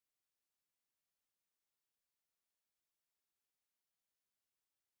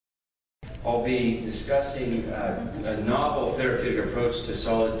I'll be discussing a novel therapeutic approach to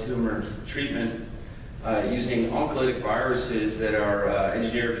solid tumor treatment using oncolytic viruses that are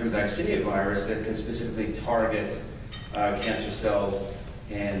engineered from vaccinia virus that can specifically target cancer cells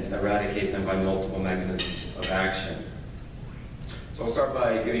and eradicate them by multiple mechanisms of action. So I'll start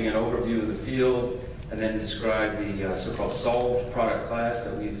by giving an overview of the field and then describe the so-called SOLVE product class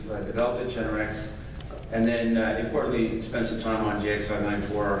that we've developed at Generex, and then importantly spend some time on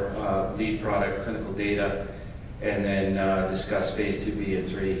JX594 lead product clinical data, and then discuss phase 2B and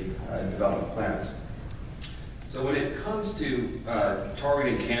 3 development plans. So when it comes to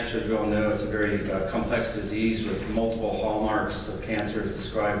targeting cancer, as we all know, it's a very complex disease with multiple hallmarks of cancer as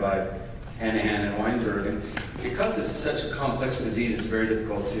described by Hanahan and Weinberg. And because it's such a complex disease, it's very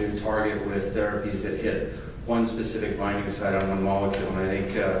difficult to target with therapies that hit one specific binding site on one molecule. And I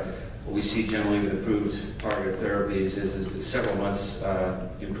think what we see generally with approved targeted therapies is several months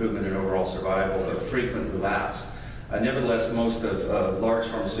improvement in overall survival, but frequent relapse. Nevertheless, most of large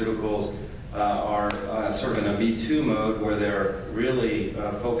pharmaceuticals are sort of in a Me-Too mode where they're really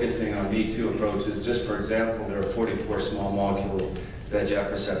focusing on Me-Too approaches. Just for example, there are 44 small molecule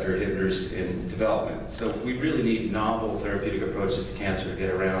VEGF receptor inhibitors in development. So we really need novel therapeutic approaches to cancer to get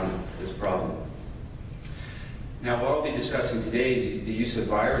around this problem. Now, what I'll be discussing today is the use of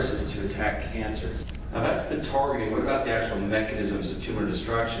viruses to attack cancers. Now, that's the targeting. What about the actual mechanisms of tumor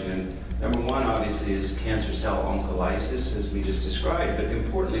destruction? And number one, obviously, is cancer cell oncolysis, as we just described. But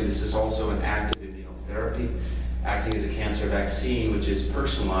importantly, this is also an active immunotherapy, acting as a cancer vaccine, which is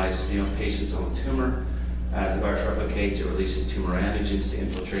personalized to the patient's own tumor. As the virus replicates, it releases tumor antigens to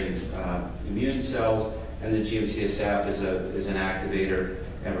infiltrating immune cells, and the GM-CSF is an activator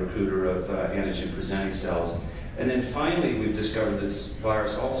and recruiter of antigen-presenting cells. And then finally, we've discovered this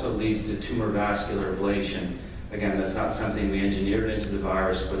virus also leads to tumor vascular ablation. Again, that's not something we engineered into the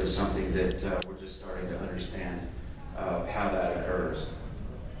virus, but is something that we're just starting to understand how that occurs.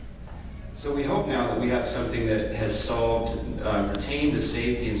 So we hope now that we have something that has solved, retained the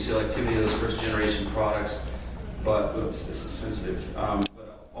safety and selectivity of those first-generation products, but, oops, this is sensitive,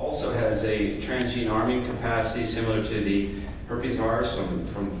 but also has a Transgene Army capacity similar to the herpes virus from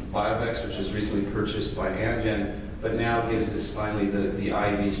BioVex, which was recently purchased by Amgen, but now gives us finally the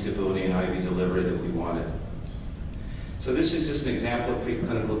IV stability and IV delivery that we wanted. So this is just an example of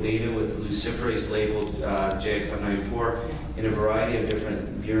preclinical data with luciferase-labeled JX594 in a variety of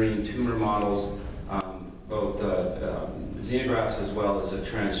different murine tumor models, both xenografts as well as a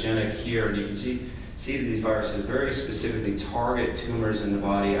transgenic here. And you can see that these viruses very specifically target tumors in the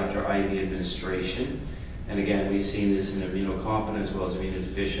body after IV administration. And again, we've seen this in immunocompetent as well as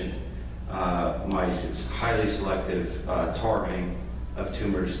immunodeficient mice. It's highly selective targeting of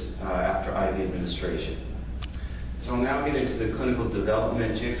tumors after IV administration. So I'll now get into the clinical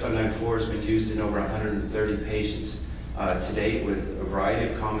development. JX594 has been used in over 130 patients to date with a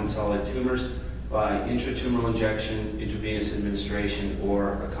variety of common solid tumors by intratumoral injection, intravenous administration,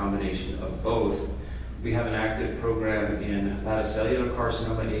 or a combination of both. We have an active program in hepatocellular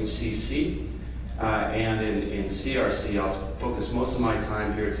carcinoma, HCC, and in CRC. I'll focus most of my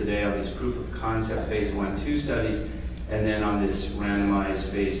time here today on these proof of concept phase 1-2 studies, and then on this randomized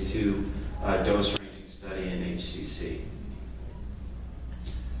phase 2 dose ranging study in HCC.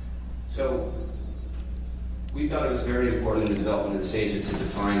 So we thought it was very important in the development of this agent to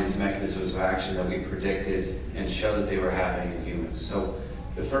define these mechanisms of action that we predicted and show that they were happening in humans. So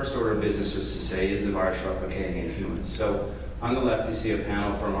the first order of business was to say, is the virus replicating in humans? So on the left, you see a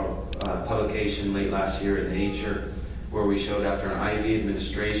panel from a publication late last year in Nature, where we showed after an IV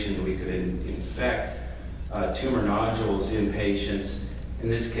administration we could infect tumor nodules in patients. In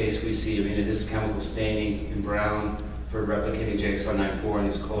this case, we see immunohistochemical staining in brown for replicating JX594 in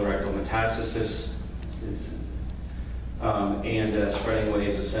this colorectal metastasis, and spreading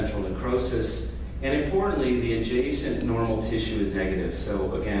waves of central necrosis. And importantly, the adjacent normal tissue is negative.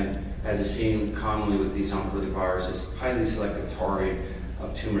 So again, as is seen commonly with these oncolytic viruses, highly selective target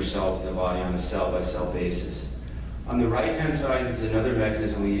of tumor cells in the body on a cell-by-cell basis. On the right-hand side is another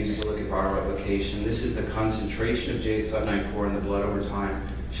mechanism we use to look at viral replication. This is the concentration of JX594 in the blood over time,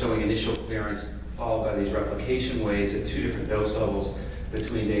 showing initial clearance, followed by these replication waves at 2 different dose levels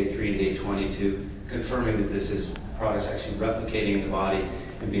between day 3 and day 22, confirming that this is products actually replicating in the body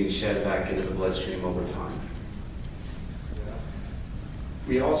and being shed back into the bloodstream over time.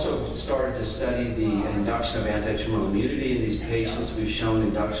 We also started to study the induction of anti-tumoral immunity in these patients. We've shown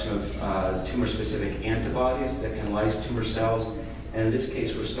induction of tumor-specific antibodies that can lyse tumor cells. And in this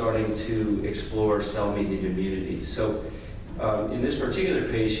case, we're starting to explore cell-mediated immunity. So in this particular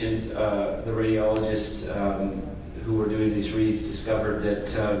patient, the radiologists who were doing these reads discovered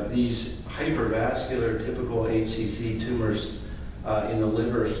that these hypervascular typical HCC tumors in the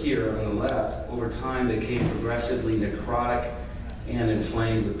liver here on the left. Over time, they became progressively necrotic and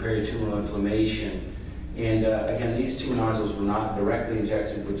inflamed with peritumoral inflammation. And again, these tumor nodules were not directly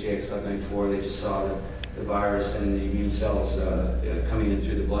injected with JX594. They just saw the virus and the immune cells coming in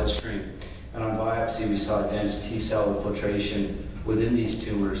through the bloodstream. And on biopsy, we saw dense T-cell infiltration within these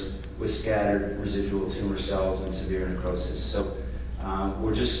tumors with scattered residual tumor cells and severe necrosis. So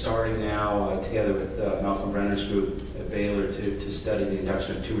we're just starting now, together with Malcolm Brenner's group at Baylor, to study the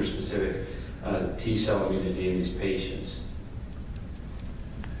induction of tumor-specific T-cell immunity in these patients.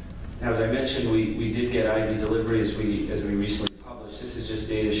 Now, as I mentioned, we did get IV delivery as we recently published. This is just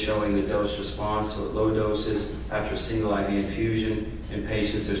data showing the dose response. So at low doses, after a single IV infusion, in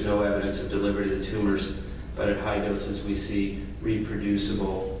patients, there's no evidence of delivery to the tumors, but at high doses, we see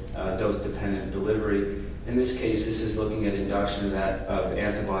reproducible dose-dependent delivery. In this case, this is looking at induction of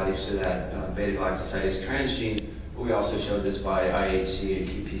antibodies to that beta-galactosidase transgene, but we also showed this by IHC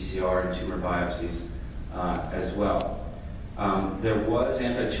and qPCR and tumor biopsies as well. There was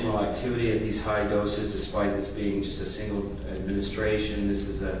anti-tumoral activity at these high doses, despite this being just a single administration. This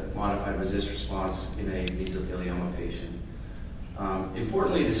is a modified resist response in a mesothelioma patient.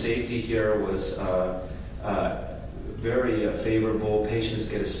 Importantly, the safety here was very favorable. Patients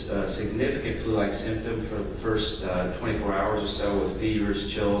get a significant flu-like symptom for the first 24 hours or so with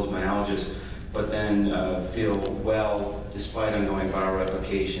fevers, chills, myalgias, but then feel well despite ongoing viral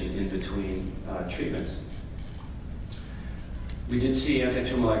replication in between treatments. We did see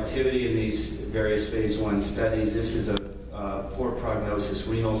anti-tumoral activity in these various phase 1 studies. This is a poor prognosis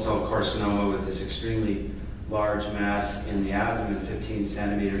renal cell carcinoma with this extremely large mass in the abdomen, 15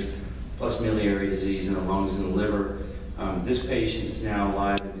 centimeters, plus miliary disease in the lungs and the liver. This patient is now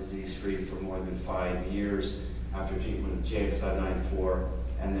alive and disease-free for more than 5 years after treatment with JX594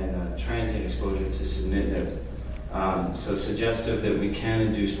 and then transient exposure to sunitinib. So suggestive that we can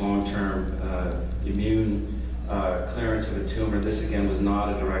induce long-term immune clearance of a tumor. This again was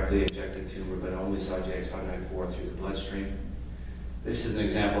not a directly injected tumor, but only saw JX594 through the bloodstream. This is an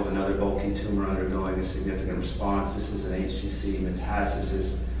example of another bulky tumor undergoing a significant response. This is an HCC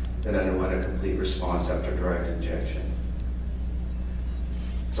metastasis that underwent a complete response after direct injection.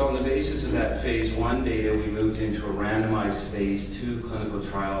 So on the basis of that phase 1 data, we moved into a randomized phase 2 clinical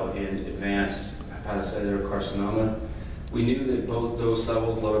trial in advanced hepatocellular carcinoma. We knew that both dose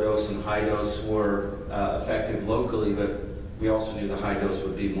levels, low dose and high dose, were effective locally, but we also knew the high dose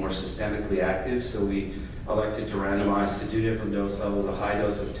would be more systemically active, so we elected to randomize to 2 different dose levels, a high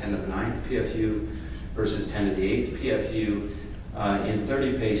dose of 10 to the 9th PFU versus 10 to the 8th PFU in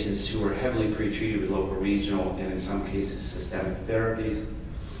 30 patients who were heavily pretreated with local, regional, and in some cases systemic therapies.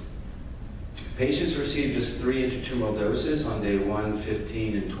 Patients received just 3 intratumoral doses on day 1,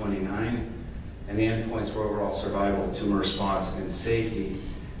 15, and 29, and the endpoints were overall survival, tumor response, and safety.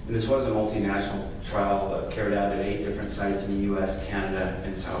 And this was a multinational trial carried out at 8 different sites in the US, Canada,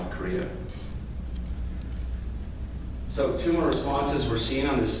 and South Korea. So tumor responses were seen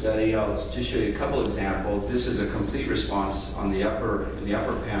on this study. I'll just show you a couple examples. This is a complete response on the upper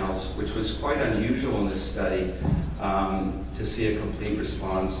panels, which was quite unusual in this study to see a complete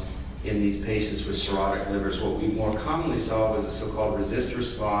response in these patients with cirrhotic livers. What we more commonly saw was a so-called resist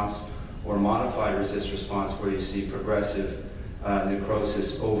response or modified resist response, where you see progressive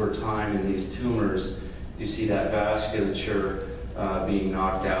necrosis over time in these tumors. You see that vasculature being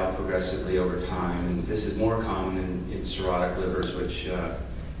knocked out progressively over time. And this is more common in cirrhotic livers,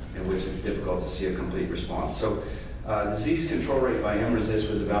 in which it's difficult to see a complete response. So disease control rate by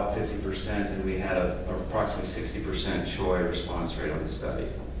M-RECIST was about 50%, and we had approximately 60% CHOI response rate on the study.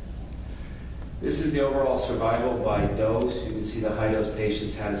 This is the overall survival by dose. You can see the high-dose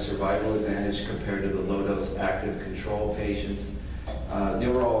patients had a survival advantage compared to the low-dose active control patients. The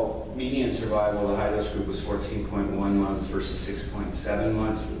overall median survival of the high-dose group was 14.1 months versus 6.7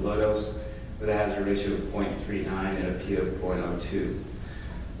 months for the low-dose, with a hazard ratio of 0.39 and a P of 0.02.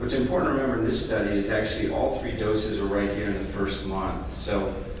 What's important to remember in this study is actually all 3 doses are right here in the first month.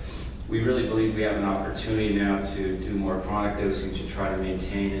 So we really believe we have an opportunity now to do more chronic dosing to try to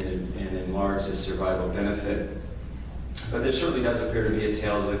maintain and enlarge the survival benefit. But there certainly does appear to be a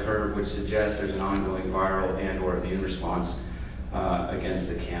tail to the curve, which suggests there's an ongoing viral and/or immune response against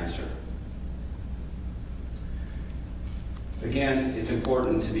the cancer. Again, it's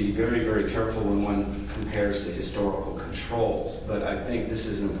important to be very, very careful when one compares to historical controls, but I think this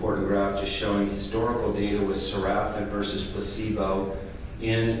is an important graph just showing historical data with sorafenib versus placebo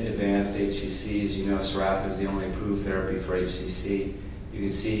in advanced HCCs. You know, sorafenib is the only approved therapy for HCC. You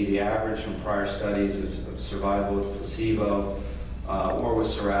can see the average from prior studies of survival with placebo or with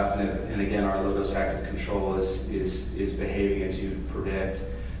sorafenib. And again, our low-dose active control is behaving as you predict.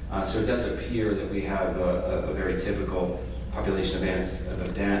 So it does appear that we have a very typical population of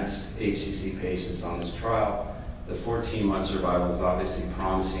advanced HCC patients on this trial. The 14-month survival is obviously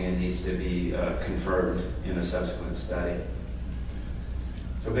promising and needs to be confirmed in a subsequent study.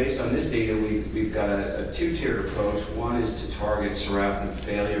 So based on this data, we've got a two-tiered approach. One is to target sorafenib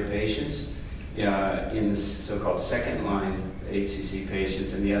failure patients in the so-called second-line HCC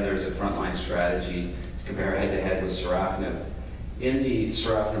patients, and the other is a frontline strategy to compare head-to-head with sorafenib. In the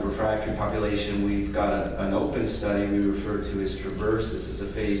sorafenib refractory population, we've got an open study we refer to as Traverse. This is a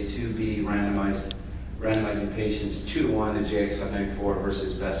phase 2b randomizing patients 2-to-1 to JX594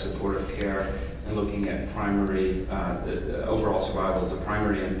 versus best supportive care, and looking at primary, the overall survival as the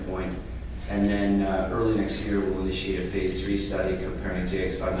primary endpoint. And then early next year, we'll initiate a phase 3 study comparing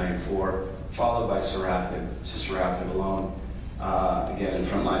JX594, followed by sorafenib to sorafenib alone. Again, in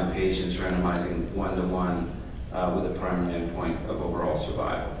frontline patients, randomizing 1-to-1 with a primary endpoint of overall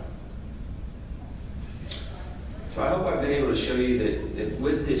survival. So I hope I've been able to show you that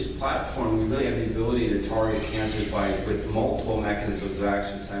with this platform, we really have the ability to target cancers with multiple mechanisms of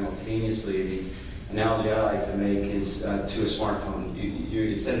action simultaneously. The analogy I like to make is to a smartphone.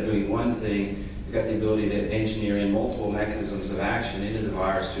 Instead of doing one thing, you've got the ability to engineer in multiple mechanisms of action into the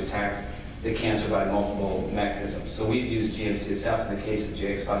virus to attack the cancer by multiple mechanisms. So we've used GM-CSF in the case of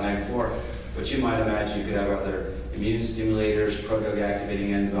JX594, but you might imagine you could have other immune stimulators, proteoga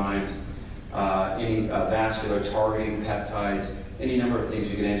activating enzymes, any vascular targeting peptides, any number of things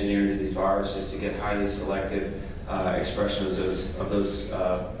you can engineer into these viruses to get highly selective expression of those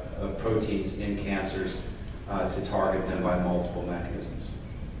proteins in cancers to target them by multiple mechanisms.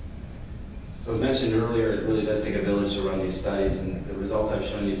 So as mentioned earlier, it really does take a village to run these studies, and the results I've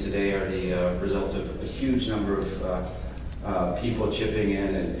shown you today are the results of a huge number of people chipping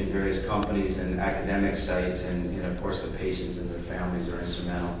in various companies and academic sites, and of course the patients and their families are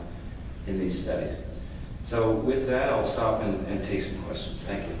instrumental in these studies. So with that, I'll stop and take some questions.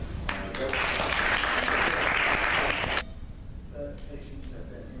 Thank you. The patients have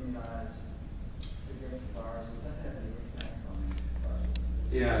been immunized against the virus. Does that have any impact on the virus?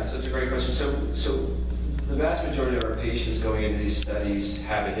 Yeah, so it's a great question. So the vast majority of our patients going into these studies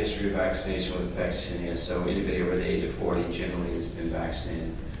have a history of vaccination with vaccinia. So anybody over the age of 40 generally has been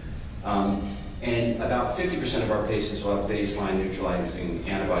vaccinated. And about 50% of our patients will have baseline neutralizing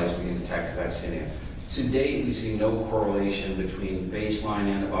antibodies we can detect vaccinia. To date, we've seen no correlation between baseline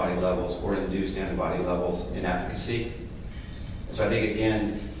antibody levels or induced antibody levels in efficacy. So I think,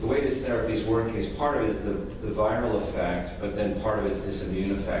 again, the way this therapy is working is part of it is the viral effect, but then part of it is this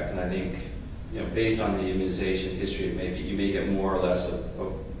immune effect. And I think, based on the immunization history, you may get more or less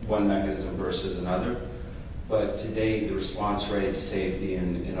of one mechanism versus another. But to date, the response rates, safety,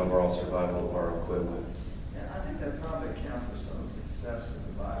 and overall survival are equivalent. Yeah, I think that probably accounts for some of the success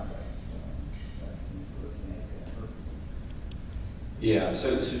with the biovaccine. Yeah,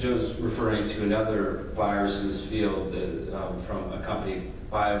 so Joe's referring to another virus in this field from a company,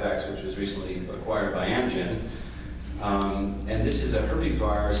 BioVax, which was recently acquired by Amgen. And this is a herpes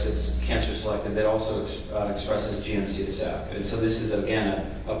virus that's cancer selective that also expresses GM-CSF. And so this is, again,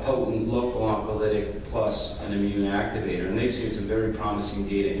 a potent local oncolytic plus an immune activator. And they've seen some very promising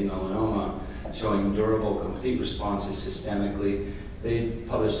data in melanoma showing durable, complete responses systemically. They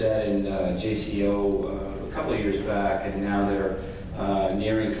published that in JCO a couple of years back, and now they're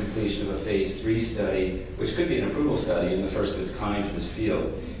nearing completion of a phase 3 study, which could be an approval study and the first of its kind for this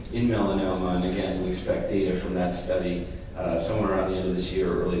field in melanoma. And again, we expect data from that study somewhere around the end of this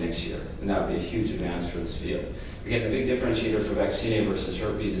year or early next year. And that would be a huge advance for this field. Again, the big differentiator for vaccinia versus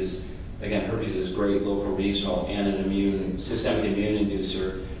herpes is, again, herpes is great local, regional, and an systemic immune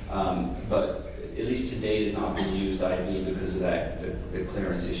inducer, but at least to date has not been used IV because of that, the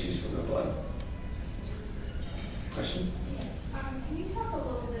clearance issues from the blood. Question? Yes. Can you talk a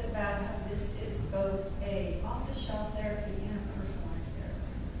little bit about how this is both a off-the-shelf therapy and a personalized therapy?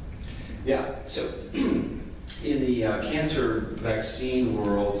 Yeah, so in the cancer vaccine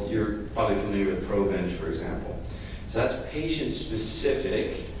world, you're probably familiar with Provenge, for example. So that's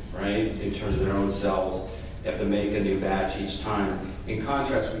patient-specific, right, in terms of their own cells. You have to make a new batch each time. In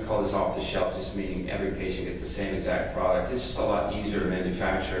contrast, we call this off-the-shelf, just meaning every patient gets the same exact product. It's just a lot easier to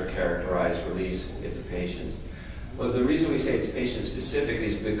manufacture, characterize, release, get to patients. Well, the reason we say it's patient-specific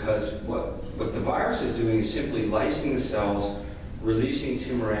is because what the virus is doing is simply lysing the cells, releasing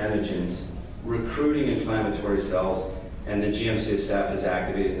tumor antigens, recruiting inflammatory cells, and the GM-CSF is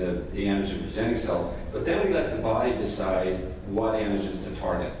activating the antigen-presenting cells. But then we let the body decide what antigens to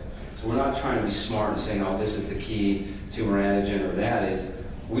target. So we're not trying to be smart and saying, oh, this is the key tumor antigen or that is.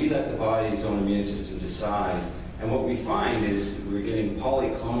 We let the body's own immune system decide. And what we find is we're getting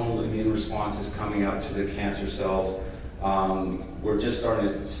polyclonal immune responses coming up to the cancer cells. We're just starting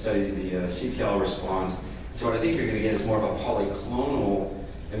to study the CTL response. So what I think you're going to get is more of a polyclonal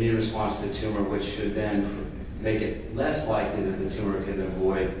immune response to the tumor, which should then make it less likely that the tumor can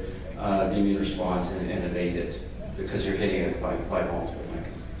avoid the immune response and evade it, because you're hitting it by multiple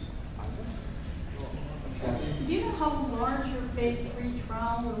mechanisms. Do you know how large your phase 3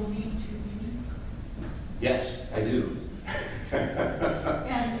 trial will need to be? Yes, I do.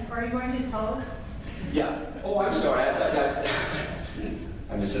 And are you going to tell us? Yeah. Oh, I'm sorry.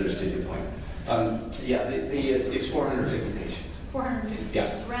 I misunderstood your point. Yeah, it's 450 patients. 450 Yeah.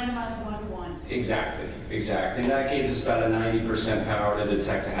 patients, randomized 1-to-1. Exactly, exactly. And that gives us about a 90% power to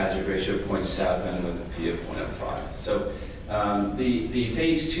detect a hazard ratio of 0.7 with a P of 0.05. So the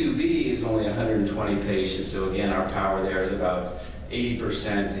phase 2B is only 120 patients. So again, our power there is about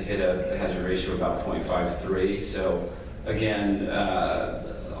 80% to hit a hazard ratio of about 0.53. So again,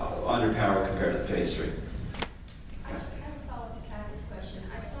 underpowered compared to phase 3. I have a follow-up to Kathy's question.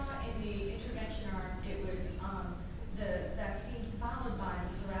 I saw in the intervention arm, it was the vaccine followed by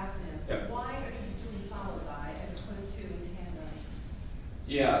the sorafenib. Yep. Why are you doing followed by as opposed to in tandem?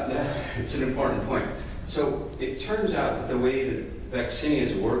 Yeah, it's an important point. So it turns out that the way that vaccinia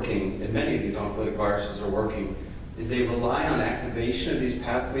is working, and many of these oncolytic viruses are working, is they rely on activation of these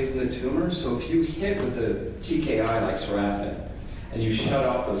pathways in the tumor. So if you hit with the TKI like sorafenib, and you shut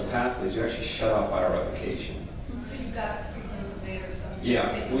off those pathways, you actually shut off viral replication. So you've got preclinical data or something?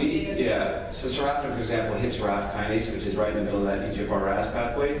 Yeah, so sorafenib, for example, hits RAF kinase, which is right in the middle of that EGFR RAS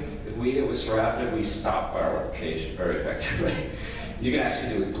pathway. If we hit with sorafenib, we stop viral replication very effectively. You can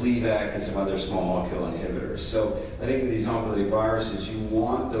actually do it with Gleevec and some other small molecule inhibitors. So I think with these oncolytic viruses, you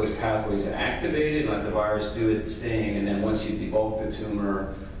want those pathways activated, let the virus do its thing, and then once you debulk the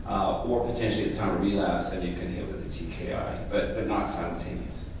tumor, or potentially at the time of relapse, then you can hit with the TKI, but not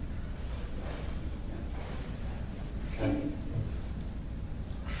simultaneous. Okay.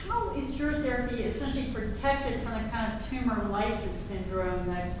 How is your therapy essentially protected from the kind of tumor lysis syndrome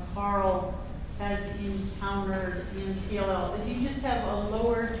that Carl has encountered in CLL? Do you just have a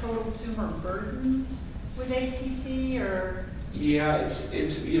lower total tumor burden with HCC, or? Yeah,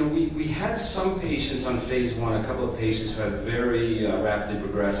 it's you know, we had some patients on phase 1, a couple of patients who had very rapidly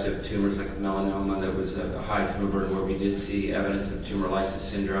progressive tumors like melanoma that was a high tumor burden where we did see evidence of tumor lysis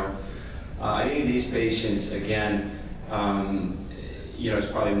syndrome. I think in these patients, again, you know,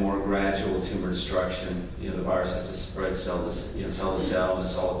 it's probably more gradual tumor destruction. You know, the virus has to spread cell to cell in a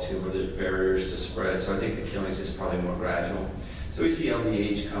solid tumor. There's barriers to spread, so I think the killing is just probably more gradual. So we see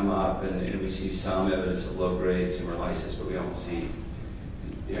LDH come up, and we see some evidence of low-grade tumor lysis, but we don't see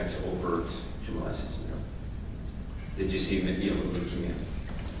the actual overt tumor lysis syndrome. Did you see leukemia?